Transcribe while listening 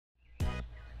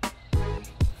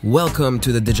Welcome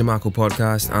to the Digimaco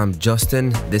podcast. I'm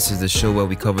Justin. This is the show where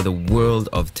we cover the world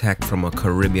of tech from a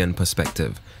Caribbean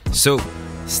perspective. So,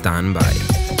 stand by.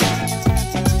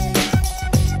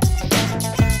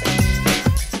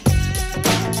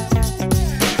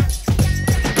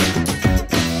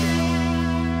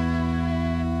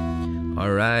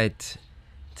 Alright,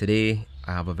 today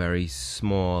I have a very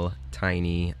small,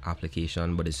 tiny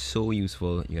application, but it's so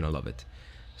useful, you're gonna love it.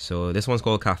 So this one's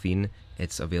called Caffeine.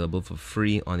 It's available for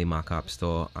free on the Mac App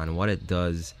Store, and what it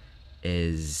does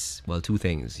is, well, two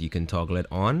things. You can toggle it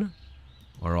on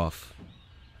or off,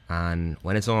 and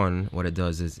when it's on, what it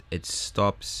does is it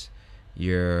stops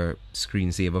your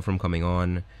screensaver from coming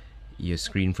on, your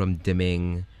screen from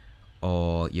dimming,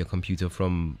 or your computer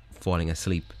from falling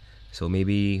asleep. So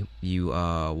maybe you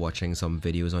are watching some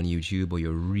videos on YouTube or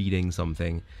you're reading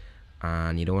something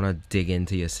and you don't want to dig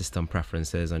into your system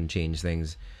preferences and change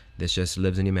things. This just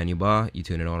lives in your menu bar. You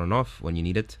turn it on and off when you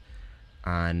need it,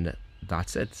 and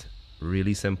that's it.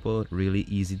 Really simple, really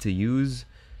easy to use.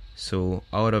 So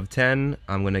out of 10,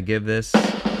 I'm gonna give this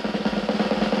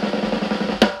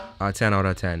a 10 out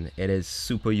of 10. It is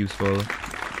super useful,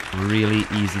 really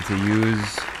easy to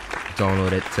use.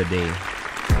 Download it today.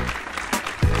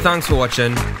 Thanks for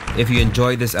watching. If you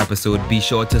enjoyed this episode, be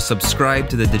sure to subscribe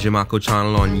to the Digimaco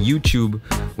channel on YouTube.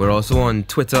 We're also on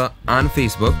Twitter and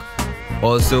Facebook.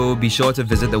 Also, be sure to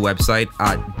visit the website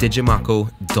at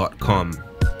digimaco.com.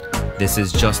 This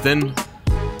is Justin.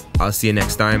 I'll see you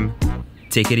next time.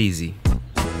 Take it easy.